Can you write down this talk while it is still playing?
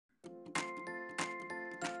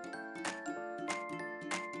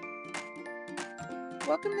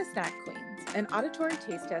Welcome to Snack Queens, an auditory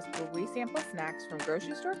taste test where we sample snacks from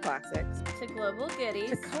grocery store classics to global goodies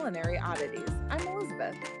to culinary oddities. I'm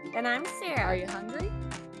Elizabeth. And I'm Sarah. Are you hungry?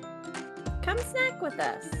 Come snack with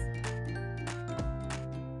us.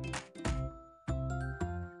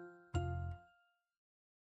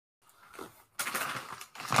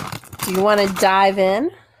 Do you want to dive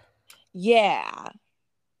in? Yeah.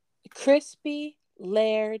 Crispy,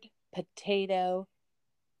 layered potato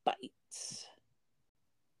bites.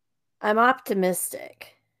 I'm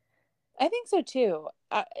optimistic. I think so too.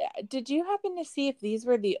 Did you happen to see if these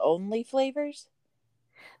were the only flavors?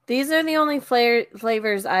 These are the only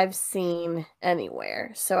flavors I've seen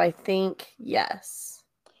anywhere. So I think yes.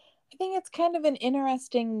 I think it's kind of an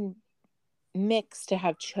interesting mix to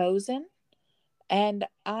have chosen. And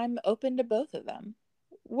I'm open to both of them.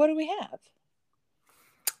 What do we have?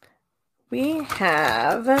 We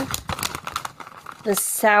have the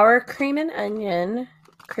sour cream and onion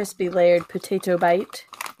crispy layered potato bite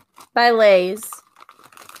by Lay's.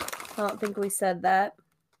 I don't think we said that.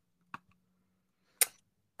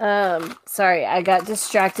 Sorry, I got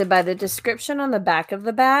distracted by the description on the back of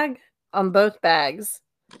the bag. On both bags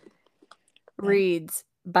reads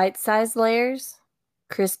bite-sized layers,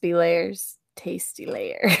 crispy layers, tasty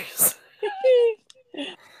layers.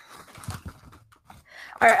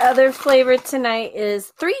 Our other flavor tonight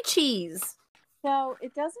is 3 cheese. So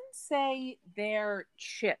it doesn't say they're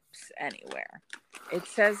chips anywhere. It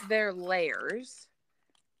says they're layers.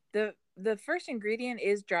 The first ingredient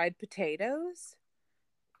is dried potatoes,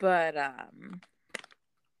 but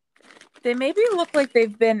they maybe look like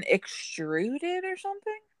they've been extruded or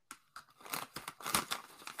something.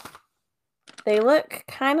 They look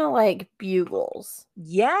kind of like bugles.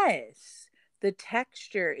 Yes. The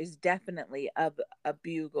texture is definitely of a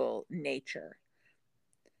bugle nature.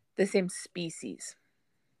 The same species.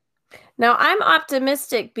 Now, I'm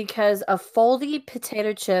optimistic because a foldy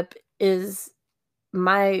potato chip is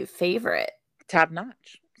my favorite. Top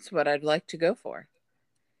notch. It's what I'd like to go for.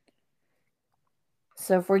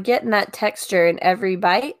 So if we're getting that texture in every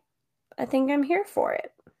bite, I think I'm here for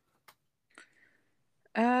it.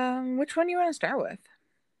 Which one do you want to start with?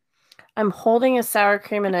 I'm holding a sour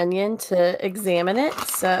cream and onion to examine it,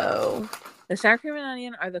 so... The sour cream and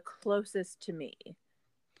onion are the closest to me.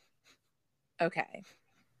 Okay.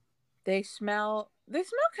 They smell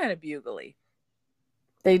kind of bugly.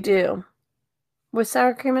 They do. With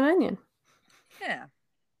sour cream and onion. Yeah.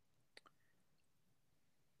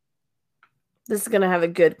 This is going to have a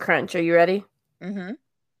good crunch. Are you ready? Mm-hmm.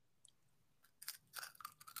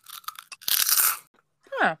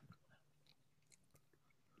 Huh.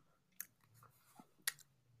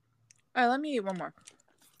 All right, let me eat one more.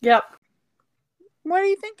 Yep. What are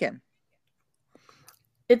you thinking?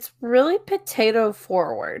 It's really potato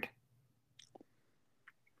forward.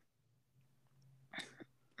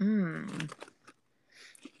 I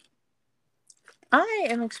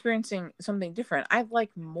am experiencing something different. I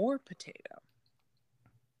like more potato.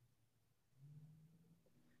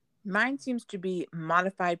 Mine seems to be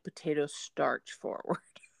modified potato starch forward.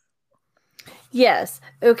 Yes.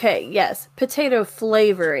 Okay. Yes. Potato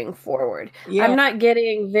flavoring forward. Yeah. I'm not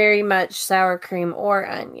getting very much sour cream or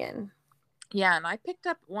onion. Yeah, and I picked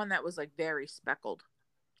up one that was like very speckled.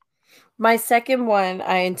 My second one,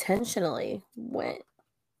 I intentionally went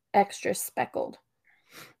extra speckled.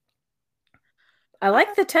 I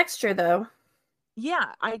like the texture though.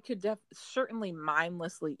 Yeah, I could certainly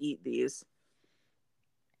mindlessly eat these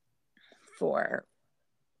for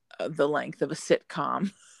the length of a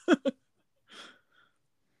sitcom.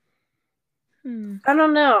 I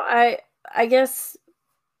don't know. I guess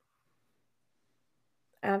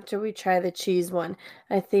after we try the cheese one,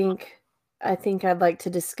 I think I'd like to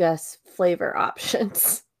discuss flavor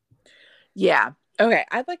options. Yeah. Okay.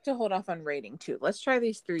 I'd like to hold off on rating too. Let's try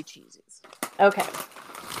these 3 cheeses. Okay.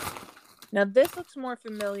 Now this looks more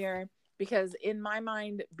familiar because in my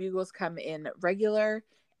mind, bugles come in regular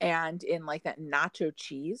and in like that nacho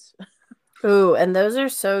cheese. Ooh, and those are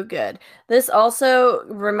so good. This also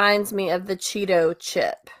reminds me of the Cheeto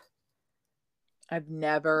chip. I've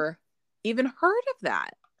never even heard of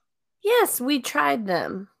that. Yes, we tried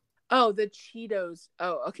them. Oh, the Cheetos.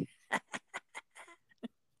 Oh, okay.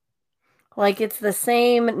 Like it's the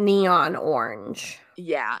same neon orange.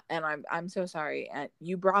 Yeah, and I'm so sorry.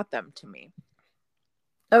 You brought them to me.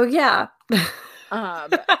 Oh yeah.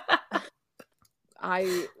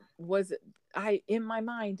 In my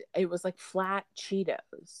mind it was like flat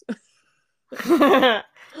Cheetos.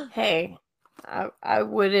 Hey, I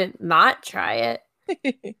wouldn't not try it.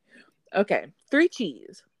 Okay, 3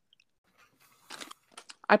 cheese.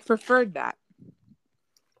 I preferred that.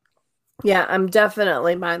 Yeah, I'm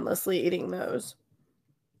definitely mindlessly eating those.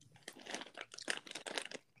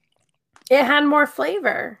 It had more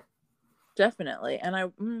flavor. Definitely. And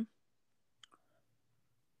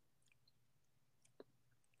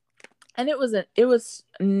it was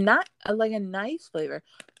not like a nice flavor.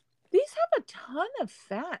 These have a ton of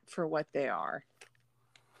fat for what they are.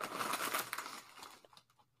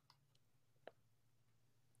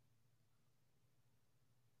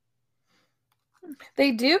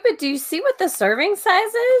 They do, but do you see what the serving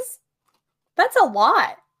size is? That's a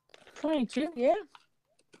lot. 22, yeah.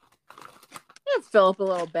 Yeah, fill up a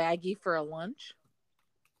little baggie for a lunch.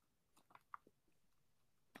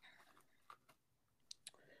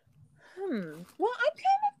 Well, I'm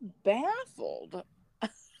kind of baffled.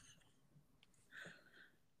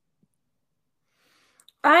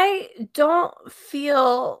 I don't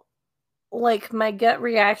feel like my gut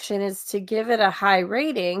reaction is to give it a high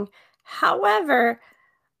rating. However,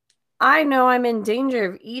 I know I'm in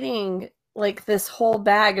danger of eating like this whole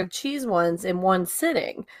bag of cheese ones in one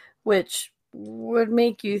sitting, which would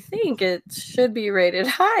make you think it should be rated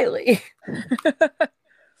highly.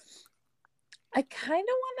 I kind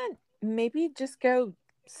of want to maybe just go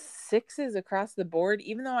sixes across the board,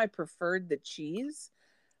 even though I preferred the cheese.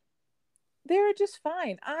 They were just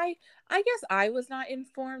fine. I guess I was not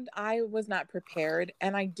informed. I was not prepared,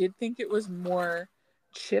 and I did think it was more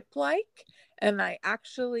chip like. And I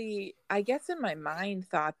guess in my mind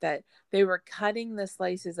thought that they were cutting the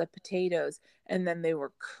slices of potatoes and then they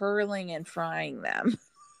were curling and frying them.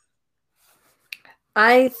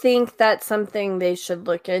 I think that's something they should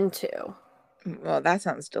look into. Well, that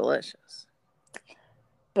sounds delicious.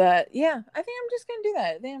 But yeah, I think I'm just gonna do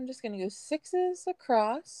that. I think I'm just gonna go sixes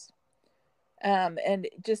across. And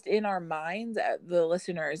just in our minds, the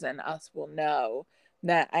listeners and us will know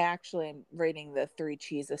that I actually am rating the three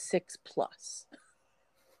cheese a 6+.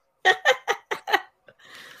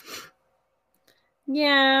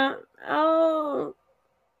 Yeah, I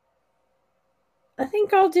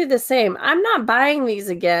think I'll do the same. I'm not buying these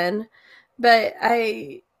again, but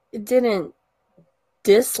I didn't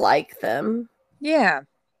dislike them. Yeah.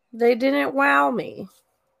 They didn't wow me.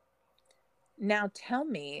 Now tell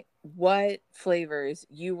me what flavors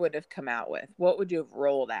you would have come out with. What would you have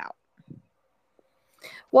rolled out?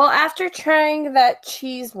 Well, after trying that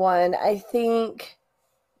cheese one, I think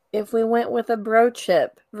if we went with a bro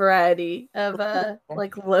chip variety of a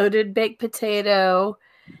like loaded baked potato,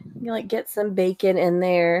 you like get some bacon in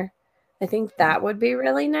there. I think that would be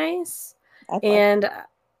really nice. I'd like. And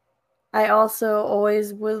I also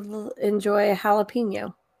always would enjoy a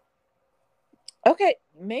jalapeno. Okay,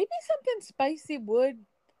 maybe something spicy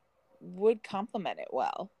would complement it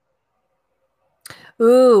well.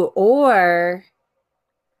 Ooh, or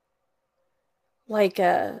like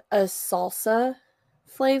a salsa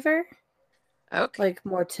flavor, Okay. like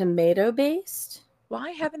more tomato based. Why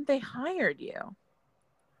haven't they hired you?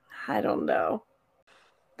 I don't know.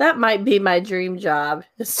 That might be my dream job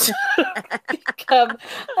is to become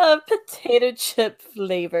a potato chip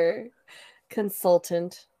flavor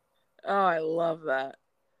consultant. Oh, I love that.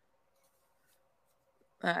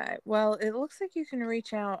 All right. Well, it looks like you can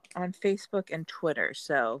reach out on Facebook and Twitter,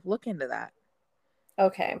 so look into that.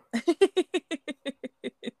 Okay.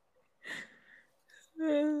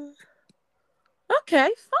 Okay,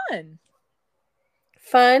 fun.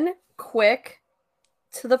 Fun, quick,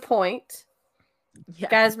 to the point. Yeah.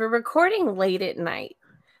 Guys, we're recording late at night.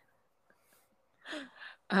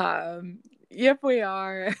 Yep, we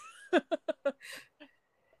are.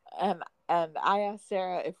 And I asked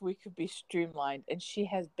Sarah if we could be streamlined, and she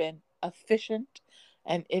has been efficient,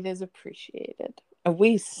 and it is appreciated. And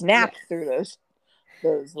we snapped through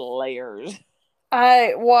those layers.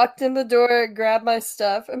 I walked in the door, grabbed my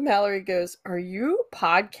stuff, and Mallory goes, "Are you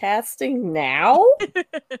podcasting now?"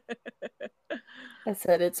 I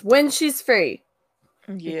said, "It's when she's free.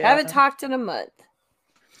 We Yeah. haven't talked in a month."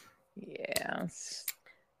 Yeah.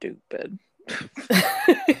 Stupid.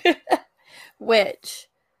 Which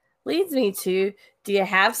leads me to, do you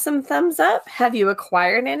have some thumbs up? Have you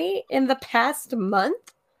acquired any in the past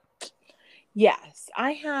month? Yes,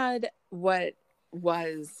 I had what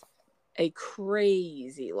was a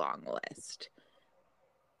crazy long list.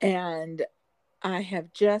 And I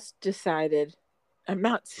have just decided I'm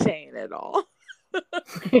not saying it all.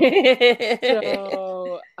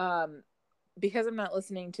 So, because I'm not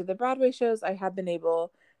listening to the Broadway shows, I have been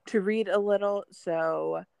able to read a little.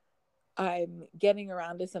 So I'm getting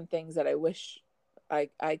around to some things that I wish I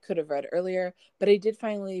could have read earlier. But I did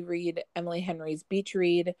finally read Emily Henry's Beach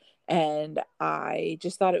Read, and I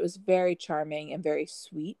just thought it was very charming and very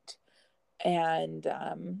sweet. and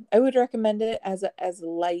I would recommend it as a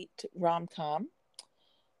light rom-com.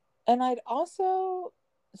 And I'd also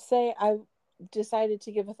say I decided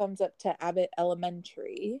to give a thumbs up to Abbott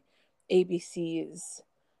Elementary, ABC's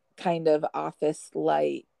kind of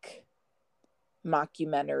office-like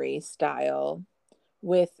mockumentary style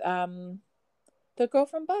with the girl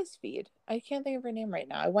from BuzzFeed. I can't think of her name right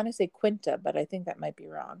now. I want to say Quinta, but I think that might be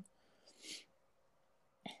wrong.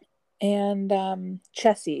 And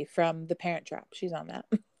Chessie from The Parent Trap. She's on that.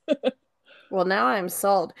 Well, now I'm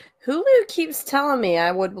sold. Hulu keeps telling me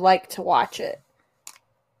I would like to watch it.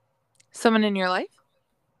 Someone in your life?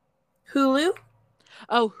 Hulu?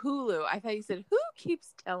 Oh, Hulu. I thought you said, who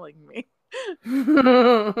keeps telling me?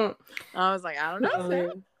 I was like, I don't know,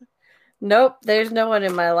 Sam. Nope, there's no one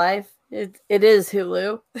in my life. It is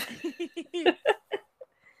Hulu.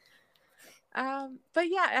 But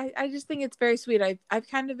yeah, I just think it's very sweet. I've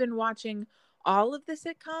kind of been watching all of the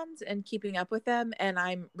sitcoms and keeping up with them, and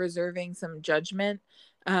I'm reserving some judgment.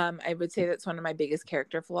 I would say that's one of my biggest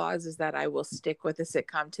character flaws is that I will stick with a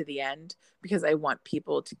sitcom to the end because I want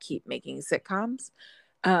people to keep making sitcoms.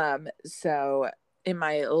 So in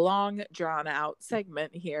my long drawn out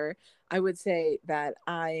segment here, I would say that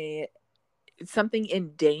something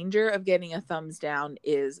in danger of getting a thumbs down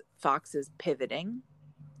is Fox's Pivoting.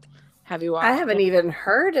 Have you watched I haven't even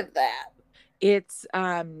heard of that. It's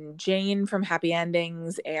Jane from Happy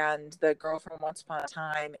Endings and the girl from Once Upon a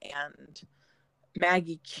Time and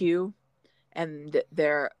Maggie Q, and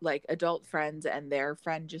they're like adult friends, and their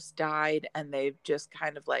friend just died, and they've just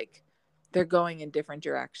kind of like they're going in different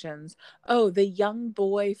directions. Oh, the young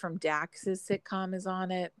boy from Dax's sitcom is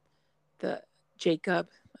on it. The Jacob,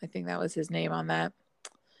 I think that was his name on that.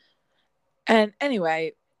 And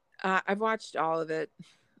anyway, I've watched all of it.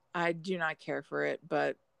 I do not care for it,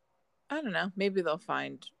 but I don't know. Maybe they'll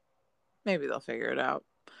figure it out.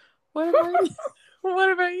 What about you?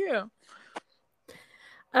 What about you?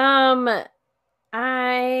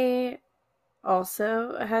 I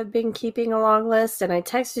also have been keeping a long list, and I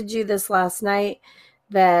texted you this last night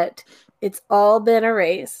that it's all been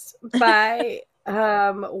erased by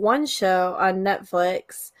one show on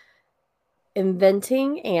Netflix,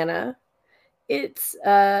 Inventing Anna. It's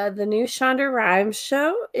the new Shonda Rhimes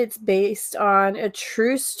show. It's based on a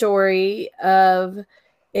true story of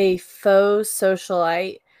a faux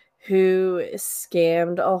socialite who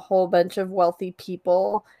scammed a whole bunch of wealthy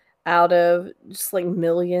people out of just like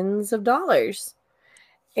millions of dollars.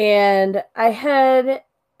 And I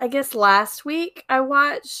guess last week I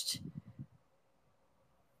watched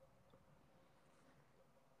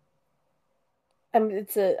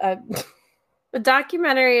it's a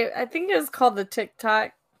documentary. I think it was called The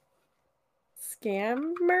TikTok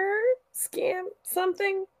Scam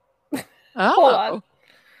something. Oh. Hold on.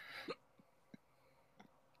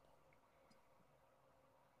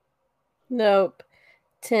 Nope.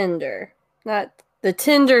 Tinder. Not the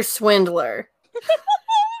Tinder swindler.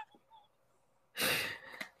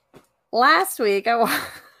 Last week I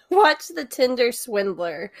watched the Tinder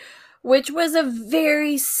swindler, which was a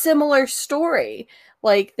very similar story.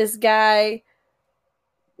 Like this guy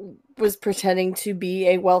was pretending to be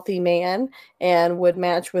a wealthy man and would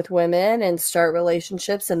match with women and start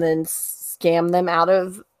relationships and then scam them out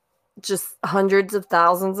of just hundreds of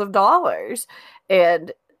thousands of dollars.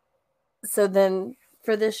 And so then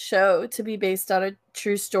for this show to be based on a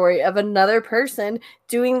true story of another person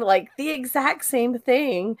doing like the exact same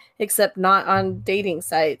thing, except not on dating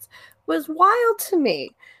sites, was wild to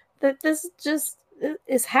me that this just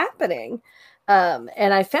is happening. And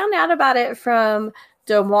I found out about it from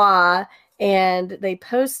Domois, and they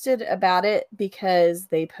posted about it because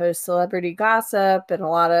they post celebrity gossip and a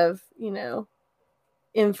lot of,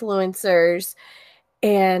 influencers.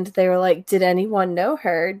 And they were like, did anyone know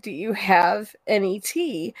her? Do you have any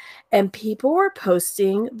tea? And people were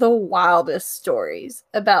posting the wildest stories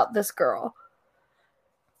about this girl.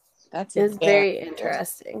 It's very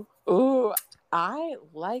interesting. Ooh, I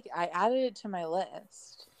added it to my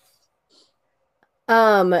list.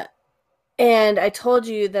 And I told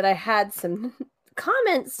you that I had some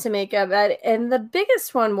comments to make about it. And the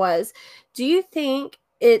biggest one was, do you think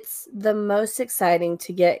it's the most exciting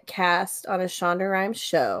to get cast on a Shonda Rhimes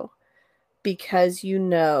show because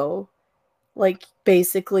like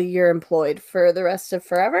basically you're employed for the rest of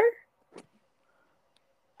forever?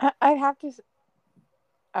 I'd have to.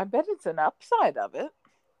 I bet it's an upside of it.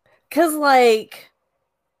 Because like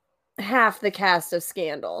half the cast of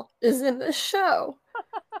Scandal is in this show.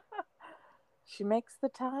 She makes the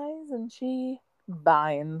ties and she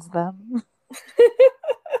binds them.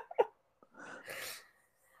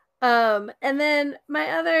 And then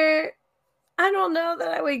my other I don't know that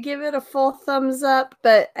I would give it a full thumbs up,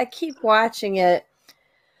 but I keep watching it.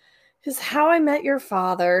 Because How I Met Your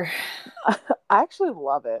Father, I actually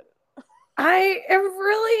love it. I am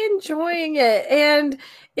really enjoying it, and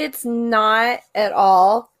it's not at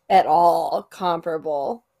all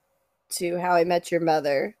comparable to How I Met Your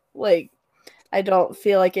Mother. Like, I don't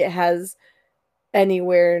feel like it has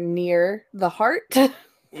anywhere near the heart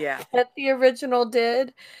Yeah. that the original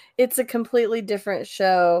did. It's a completely different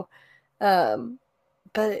show.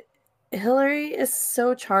 But Hillary is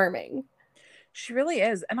so charming. She really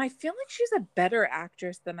is. And I feel like she's a better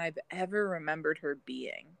actress than I've ever remembered her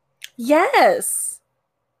being. Yes.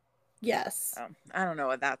 Yes. I don't know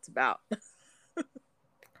what that's about. I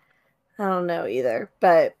don't know either,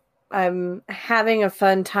 but I'm having a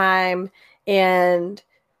fun time, and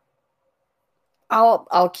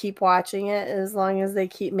I'll keep watching it as long as they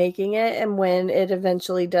keep making it, and when it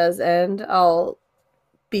eventually does end, I'll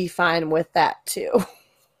be fine with that too.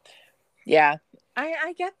 Yeah.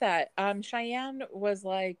 I get that. Cheyenne was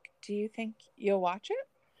like, "Do you think you'll watch it?"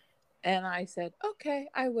 And I said, "Okay,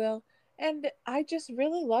 I will." And I just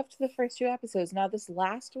really loved the first two episodes. Now this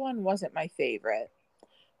last one wasn't my favorite,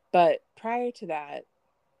 but prior to that,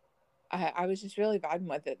 I was just really vibing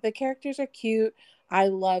with it. The characters are cute. I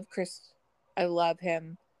love Chris. I love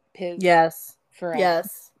him. Piz Yes. forever.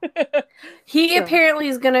 Yes. He So apparently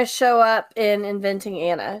is going to show up in Inventing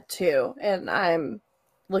Anna too, and I'm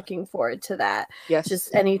looking forward to that. yes,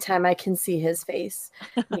 Just anytime I can see his face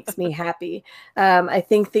makes me happy. I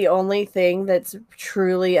think the only thing that's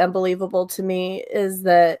truly unbelievable to me is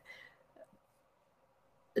that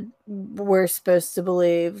we're supposed to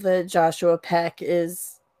believe that Joshua Peck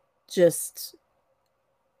is just,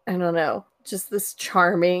 I don't know, just this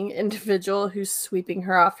charming individual who's sweeping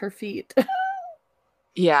her off her feet.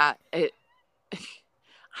 yeah. I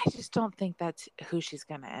just don't think that's who she's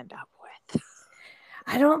gonna end up with.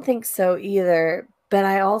 I don't think so either, but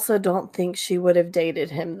I also don't think she would have dated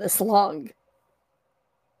him this long.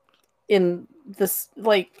 In this,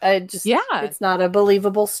 like, Yeah, it's not a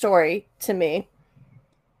believable story to me.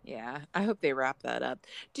 yeah. I hope they wrap that up.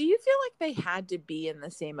 Do you feel like they had to be in the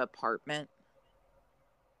same apartment?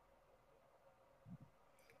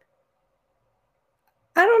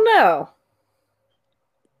 I don't know.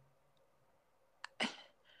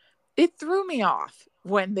 It threw me off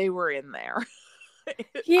when they were in there.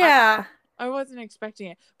 Yeah. I wasn't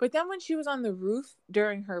expecting it. But then when she was on the roof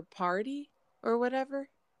during her party or whatever,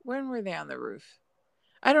 when were they on the roof?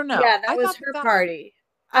 I don't know. Yeah, that I was thought her that was, party.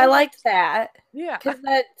 I I liked liked, that yeah.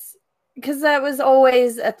 because that was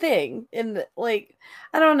always a thing in the, like,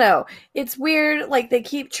 I don't know. It's weird, like they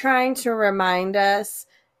keep trying to remind us,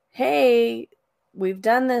 "Hey, we've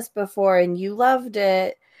done this before and you loved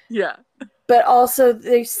it." Yeah. But also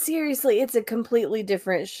they seriously, it's a completely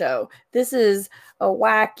different show. This is a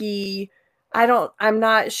wacky, I'm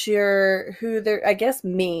not sure who they're, I guess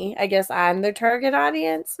I'm their target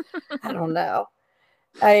audience. I don't know.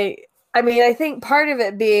 I I mean, I think part of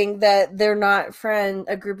it being that they're not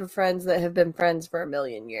a group of friends that have been friends for a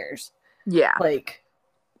million years. Yeah. Like,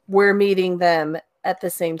 we're meeting them at the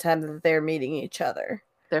same time that they're meeting each other.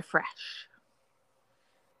 They're fresh.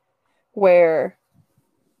 Where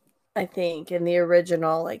I think in the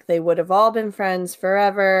original, like, they would have all been friends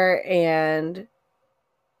forever, and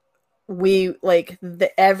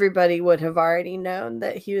everybody would have already known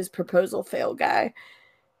that he was proposal fail guy,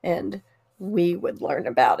 and we would learn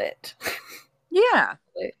about it. Yeah.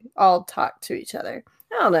 They all talk to each other.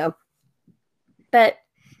 I don't know, but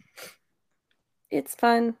it's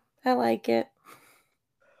fun. I like it.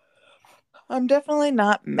 I'm definitely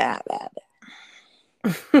not mad at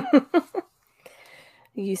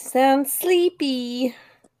You sound sleepy. it.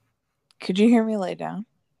 Could you hear me lay down?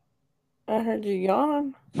 I heard you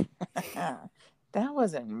yawn. That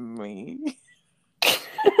wasn't me.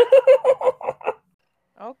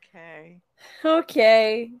 Okay.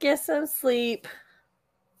 Okay, get some sleep.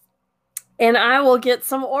 And I will get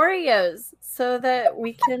some Oreos so that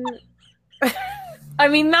we can. I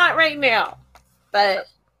mean, not right now, but.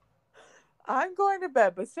 I'm going to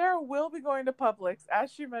bed, but Sarah will be going to Publix,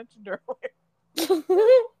 as she mentioned earlier.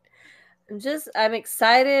 I'm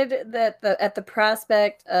excited that at the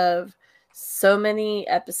prospect of so many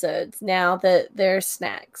episodes now that they're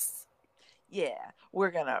snacks. Yeah,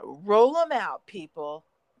 we're going to roll them out, people.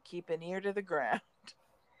 Keep an ear to the ground.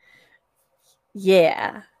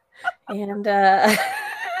 Yeah. And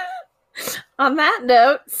on that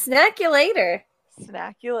note, snack you later.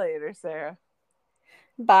 Snack you later, Sarah.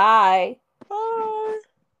 Bye. Bye.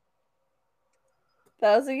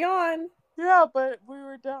 That was a yawn. Yeah, but we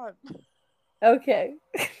were done. Okay.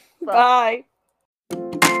 Bye.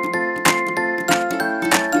 Bye.